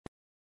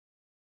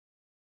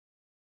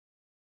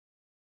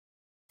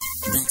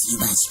brought to you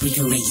by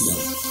Spreaker Radio,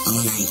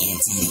 online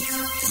entertainment,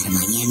 out of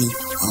Miami,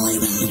 all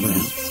around the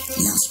world.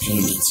 Lost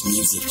Pyramids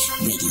Music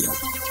Radio,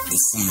 the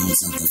sounds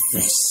of the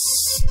fresh.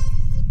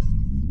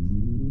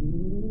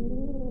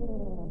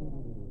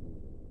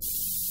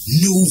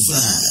 New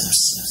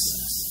vibes.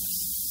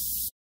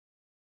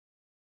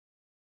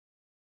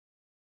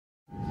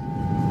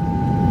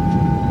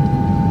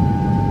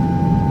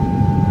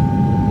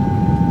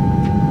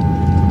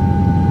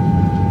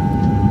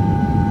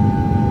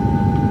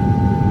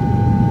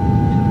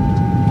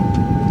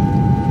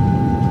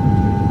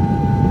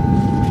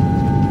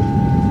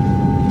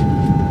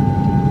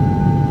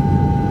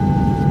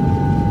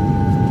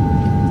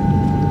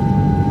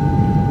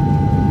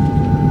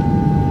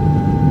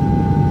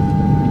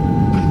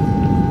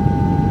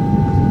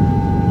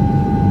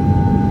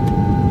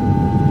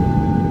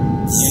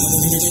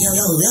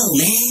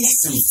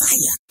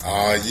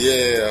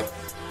 Yeah,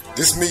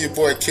 this me, your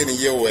boy Kenny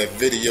Yo at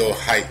Video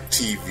Hype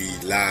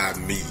TV Live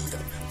Media,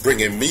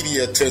 bringing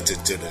media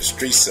attention to the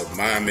streets of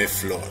Miami,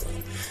 Florida.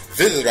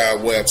 Visit our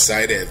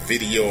website at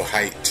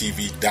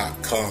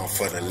videohypetv.com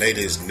for the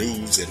latest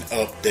news and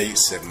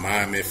updates in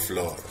Miami,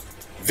 Florida.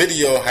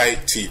 Video Hype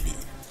TV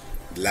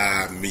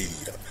Live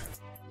Media.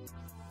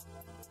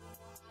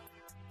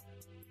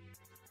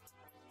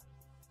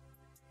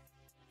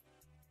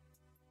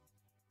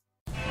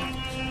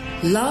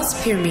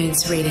 Lost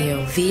Pyramids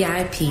Radio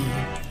VIP,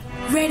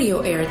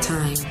 radio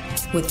airtime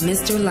with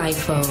Mr.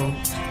 Lifo,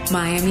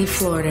 Miami,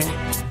 Florida.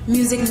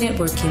 Music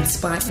networking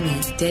spot me,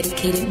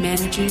 dedicated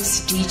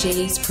managers,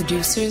 DJs,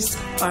 producers,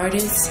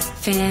 artists,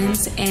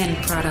 fans, and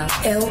product.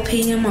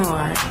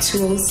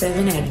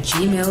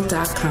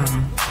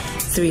 LPMR207@gmail.com,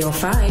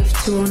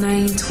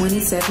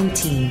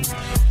 305-209-2017.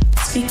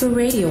 Speaker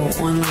Radio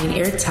online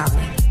air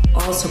talent,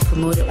 also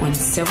promoted on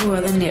several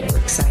other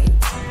network sites.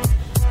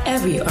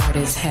 Every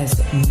artist has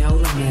no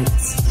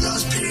limits.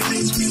 Lost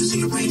Pyramids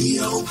Music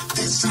Radio,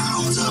 the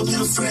sounds of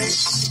the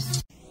fresh.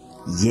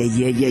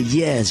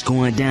 Yeah, it's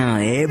going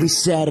down every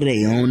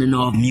Saturday on and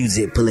off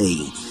music play.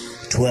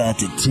 12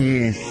 to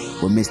 10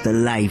 with Mr.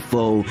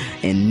 Lifo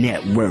and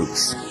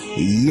Networks.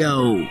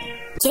 Yo.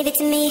 Give it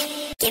to me,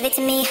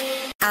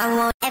 I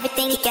want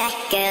everything you got,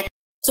 girl.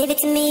 Give it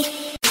to me,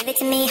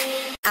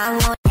 I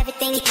want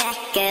everything you got,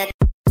 girl.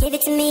 Give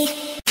it to me,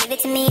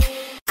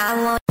 I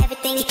want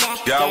everything you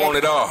got, girl. God want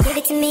it all. Give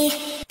it to me,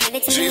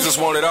 Jesus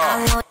want it all.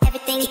 I want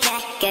everything you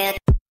got, girl.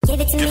 Give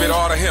it to me, Give it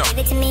all to him. Give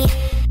it to me,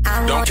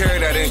 I Don't want carry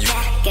that in everything you.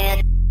 got, girl.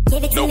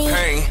 Give it to No me,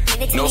 pain,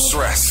 give it to no me,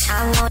 stress. I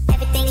want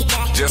everything you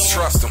got, Just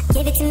girl. trust him.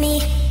 Give it to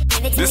me,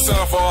 This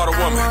song for all the I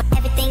women. want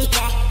everything you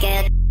got,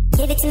 girl.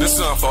 Give it to me, This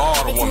song for all the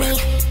give it to women. me,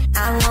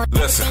 I want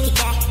Listen. everything you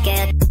got,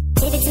 girl.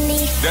 Give it to me.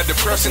 That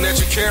depression that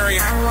you're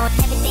carrying, I want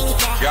everything you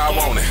got. God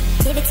want it.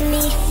 Give it to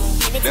me.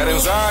 Give it to That me.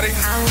 anxiety, I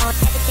want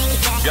everything you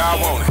got. God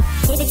want it.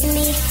 Give it to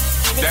me.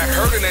 Give it That to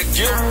hurt me. and that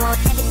guilt, I want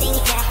everything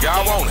you got.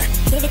 God want it.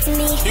 Give it to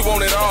me. He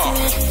want it all.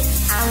 Give it to me.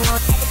 I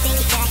want everything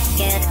you got,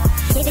 girl.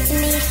 Give it to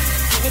me.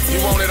 Give it to He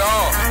me. want it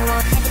all. I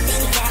want everything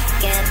you got,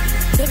 girl.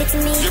 Give it to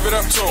me. Give it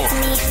up to Give it to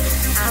him. me.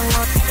 I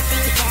want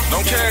everything you got.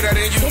 Don't girl. carry that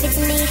in you. Give it to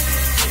me.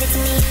 Give it to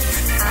me.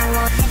 I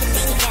want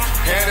everything you got.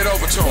 Hand it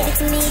over to Give him. it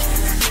to me.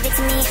 Give it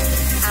to me.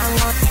 I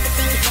want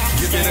everything you got.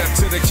 Give it up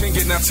to the king,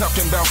 and not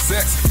talking about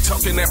sex.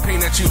 Talking that pain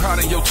that you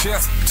hide in your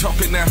chest.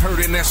 Talking that hurt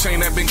and that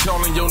shame that been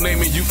calling your name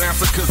and you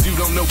answer cause you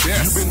don't know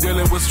best. You've been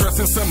dealing with stress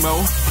and some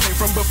more, pain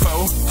from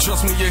before.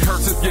 Trust me, it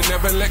hurts if you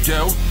never let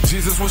go.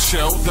 Jesus will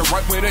show the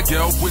right way to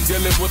go when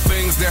dealing with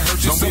things that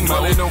hurt you. Don't be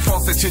dwelling on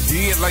faults that you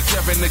did, like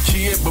having a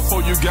kid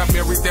before you got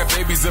married. That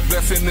baby's a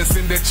blessing, the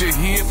sin that you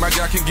hid. My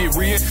God can get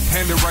rid,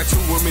 hand it right to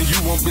him and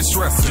you won't be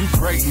stressed. You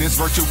greatness,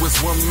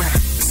 virtuous woman.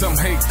 Some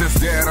hate this,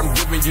 Dad, I'm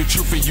giving you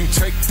truth and you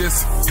take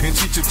this and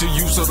teach it to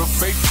you so the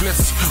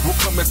faithless will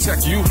come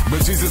attack you.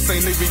 But Jesus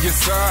ain't leaving your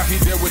side, he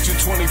there with you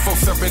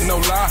 24/7,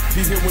 no lie.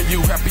 He here when you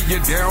happy,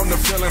 you're down, the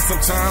feeling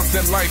sometimes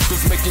that life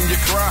is making you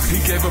cry. He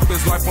gave up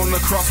his life on the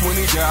cross when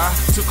he died,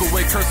 took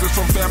away curses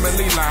from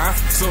family lines,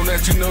 so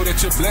that you know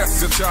that you're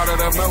blessed, a child of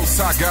the Most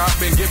High God,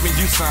 been giving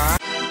you signs.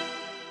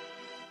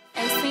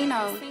 Hey,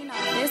 Cino,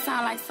 this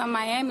sound like some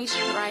Miami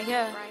shit right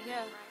here.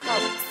 Go,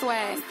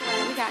 swag,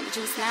 we got the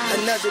juice now.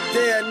 Another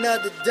day,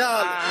 another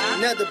dollar,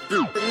 another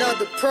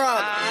another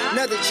problem,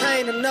 another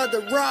chain,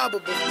 another robber.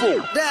 Before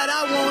that,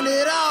 I want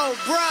it all,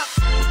 bruh.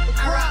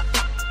 I rock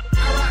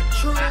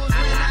trues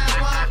when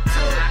I want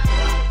to.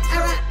 I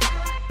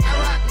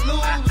rock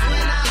lose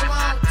when I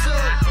want to.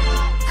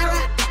 I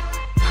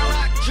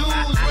rock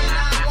jewels when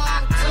I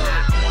want to.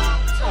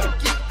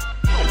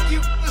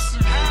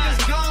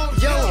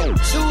 Yo,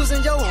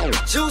 choosing yo,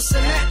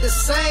 juicing at the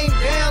same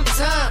damn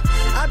time.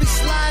 I be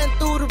sliding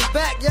through the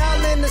back,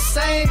 y'all in the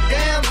same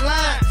damn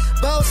line.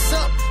 Boss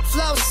up,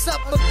 floss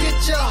up, or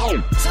get your hoe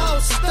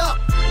toast up.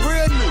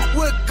 Real new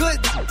with good,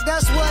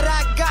 that's what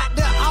I got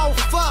to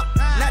offer.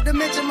 Not to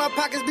mention my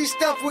pockets be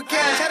stuffed with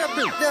cash. Had a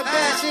bitch that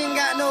bad, she ain't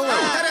got no one.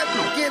 Had that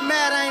bitch get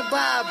mad, I ain't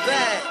buy a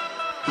bag.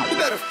 You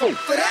better fuck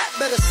for that,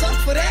 better suck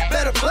for that,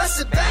 better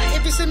bust it back.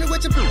 If you see me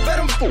with your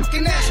better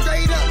fucking that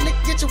straight up, nigga,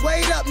 get your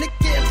weight up, nigga,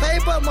 getting paid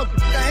paper. My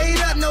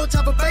hate up, no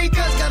type of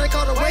bakers. Gotta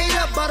call the weight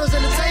up, bottles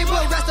in the table.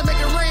 Rest to make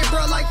it rain,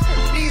 bro. Like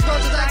these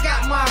roaches, I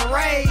got my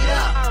raid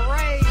up.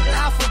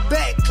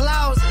 Alphabet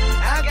clouds,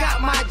 I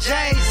got my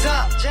J's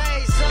up.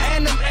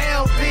 And them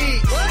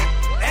LBs,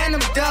 and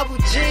them double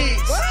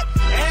G's,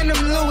 and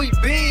them Louis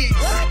B's.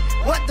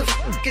 What the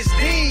fuck is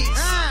these?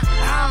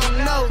 I don't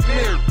know,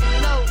 nigga.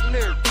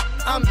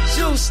 I'm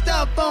juiced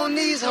up on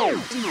these hoes.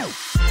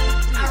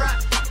 I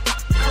rock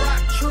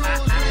trues when I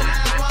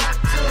want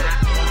to.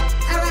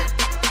 I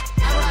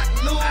rock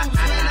lose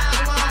when I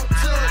want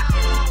to.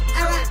 I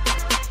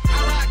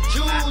rock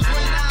jewels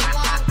when I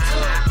want to.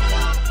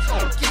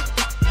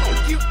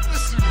 Keep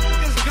this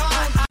niggas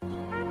gone.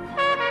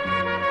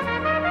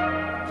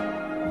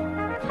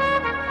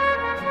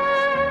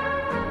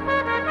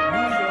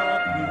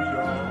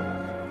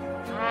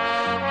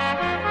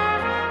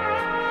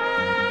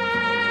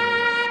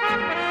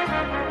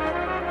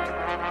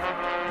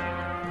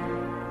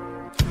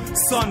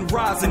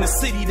 Sunrise in a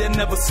city that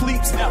never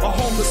sleeps. A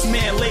homeless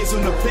man lays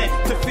on the bed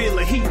to feel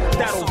the heat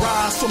that'll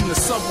rise from the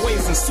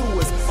subways and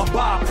sewers. A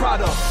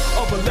byproduct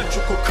of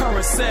electrical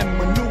currents and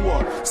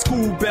manure.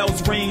 School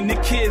bells ring, the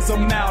kids are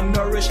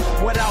malnourished.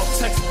 Without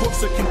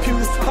textbooks or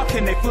computers, how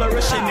can they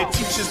flourish? And the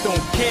teachers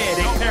don't care,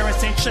 their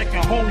parents ain't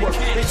checking homework.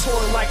 They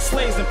toil like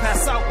slaves and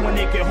pass out when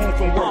they get home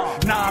from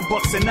work.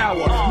 $9 an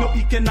hour, no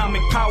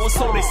economic power,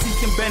 so they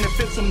seeking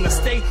benefits from the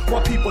state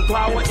while people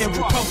glower in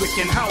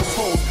Republican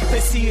households. They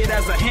see it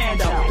as a handout.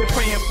 They're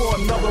praying for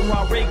another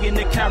Ron Reagan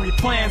to carry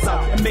plans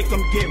out and make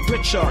them get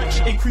richer.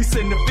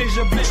 Increasing the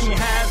vision between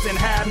haves and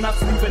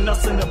have-nots, leaving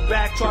us in the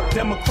backdrop.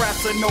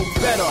 Democrats are no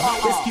better.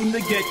 They scheme to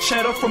get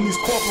cheddar from these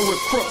corporate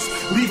crooks,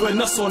 leaving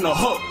us on the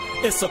hook.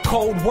 It's a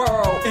cold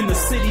world in the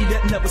city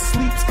that never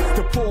sleeps.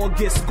 The poor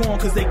get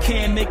scorned cause they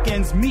can't make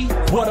ends meet.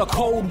 What a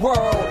cold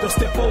world. They'll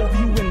step over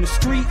you in the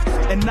street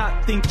and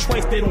not think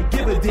twice. They don't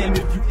give a damn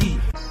if you eat.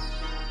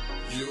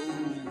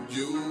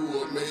 You,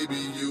 or maybe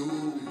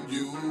you,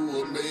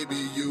 or maybe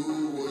you,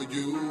 or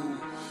you.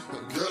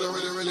 Girl, I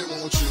really, really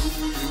want you,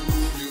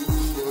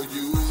 or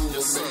you,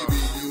 or maybe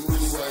you.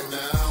 Right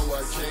now, I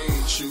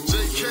can't choose.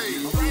 JK,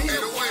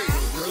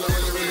 808. Girl, I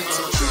really, really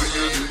want you, or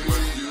you,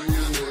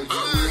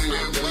 or maybe you.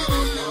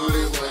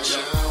 Right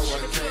now, I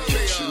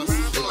can't choose.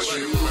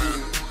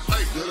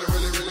 Girl, I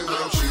really, really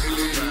want you, or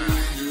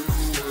you, or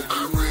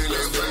maybe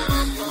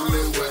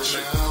you. Right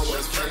now,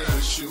 I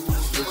can't choose.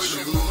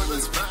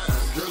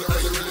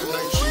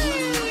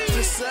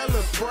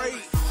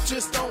 Celebrate,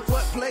 just don't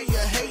what play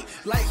or hate.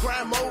 Like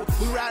grind mode,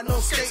 we ride no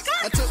skates.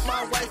 I took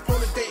my wife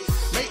on a date.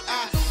 May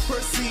I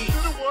proceed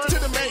to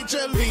the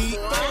major league?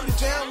 Throw the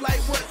jam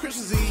like what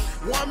Christmas Eve.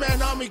 One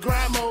man army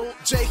grind mode.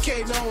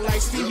 JK known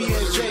like Stevie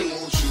and Jay.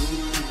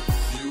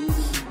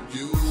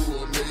 You,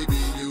 or maybe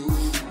you,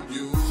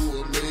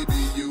 or maybe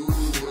you,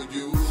 or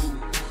you.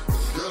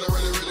 Girl, I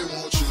really, really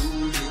want you,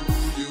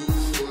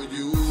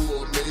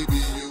 or maybe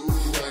you.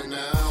 Right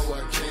now, I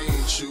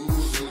can't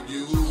choose you.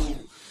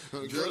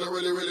 Girl, I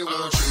really, really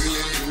want you.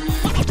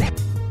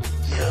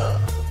 Yeah,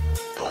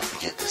 don't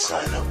forget to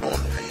sign up on the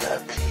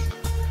VIP.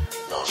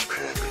 Lost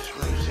Pyramids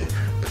Music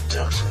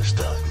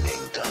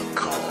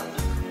Productions.ning.com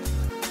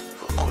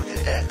for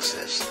quicker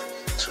access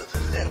to the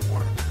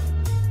network.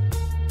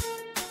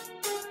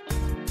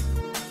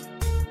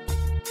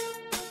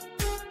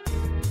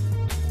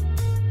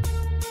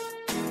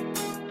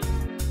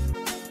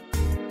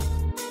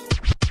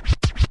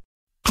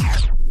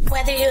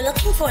 Whether you're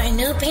looking for a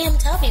new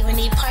BMW or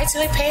need parts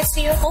or repairs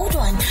to your old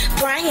one,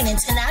 Bryan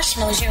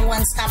International is your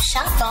one-stop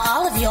shop for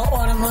all of your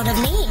automotive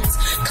needs.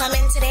 Come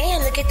in today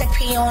and look at the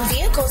pre-owned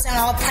vehicles in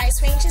all price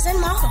ranges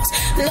and models.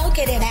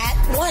 Located at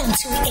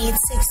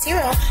 12860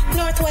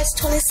 Northwest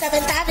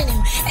 27th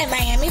Avenue in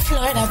Miami,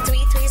 Florida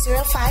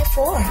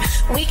 33054.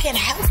 We can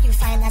help you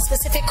find that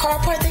specific car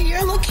part that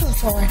you're looking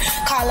for.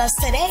 Call us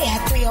today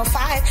at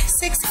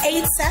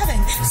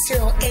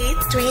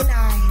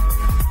 305-687-0839.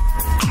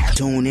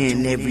 Tune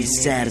in every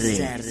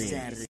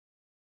Saturday